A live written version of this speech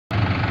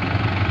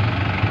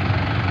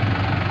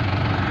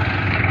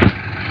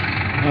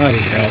Bloody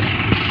hell.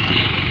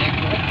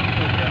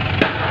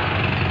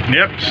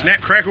 Yep, snap,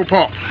 crackle,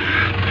 pop.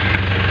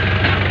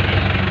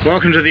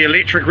 Welcome to the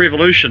electric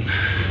revolution.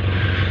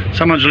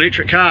 Someone's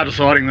electric car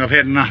deciding they've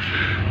had enough.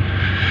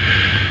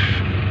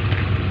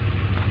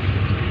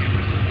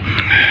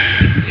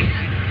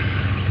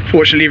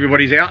 Fortunately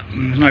everybody's out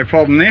and there's no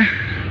problem there.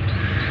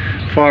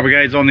 Fire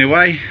brigade's on their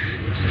way.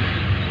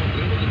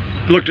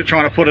 Looked at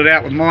trying to put it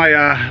out with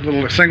my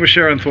little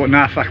extinguisher and thought,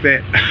 nah, fuck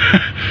that.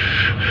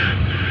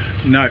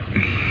 No.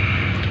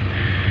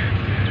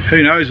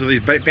 Who knows with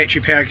these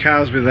battery powered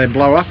cars whether they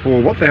blow up or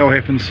what the hell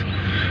happens.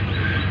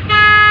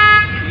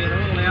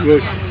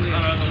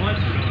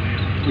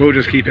 We'll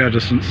just keep our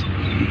distance.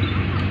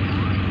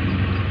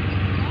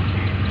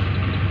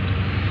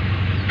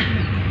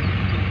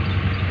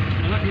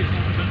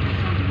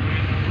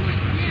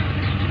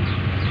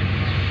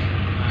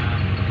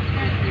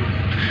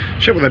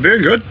 Shit, well they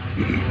burn good.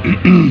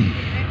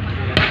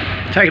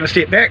 Taking a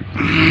step back.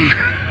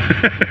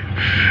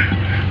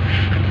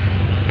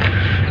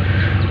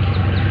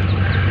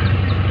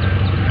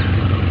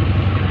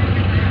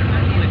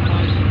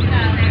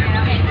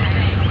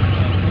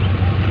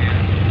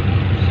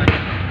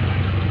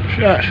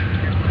 Shit.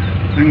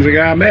 Things are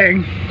going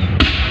bang.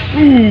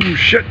 Ooh,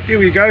 shit, here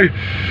we go.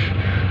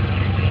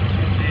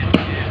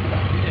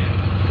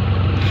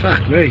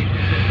 Fuck me.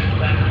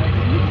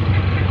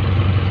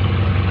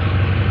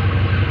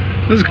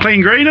 This is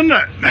clean green, isn't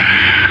it?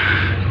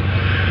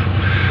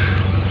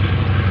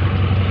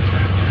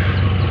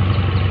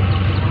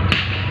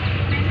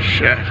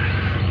 Shit.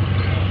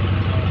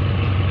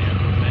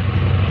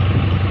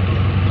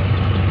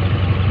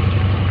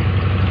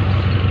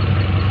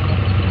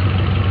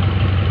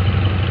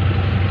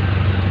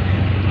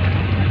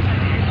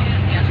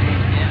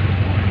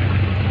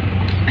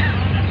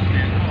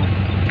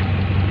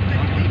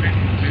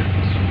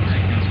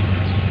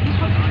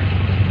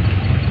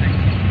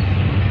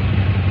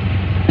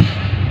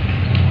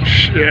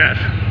 Shit.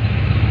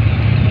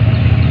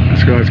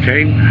 This guy's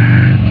keen.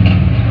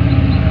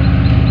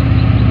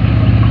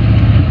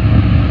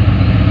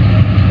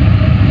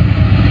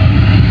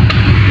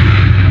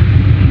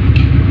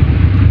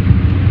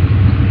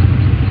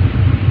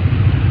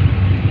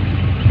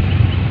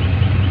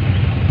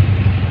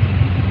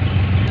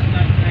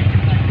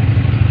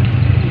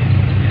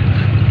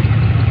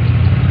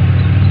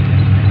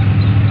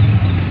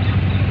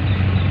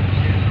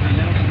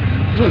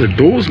 It's like the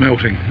door's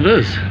melting. It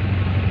is.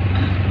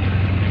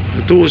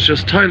 The door's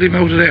just totally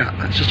melted out.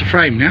 It's just a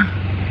frame now.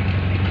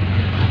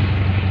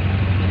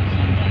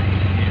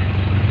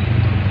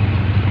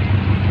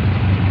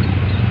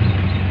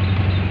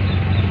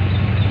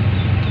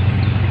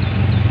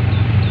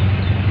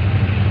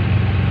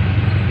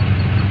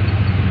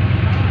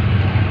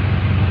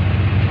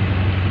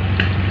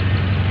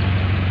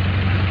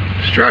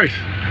 Stroth.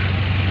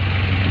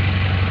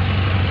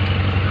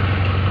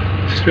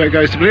 Just about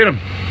goes to Blenheim.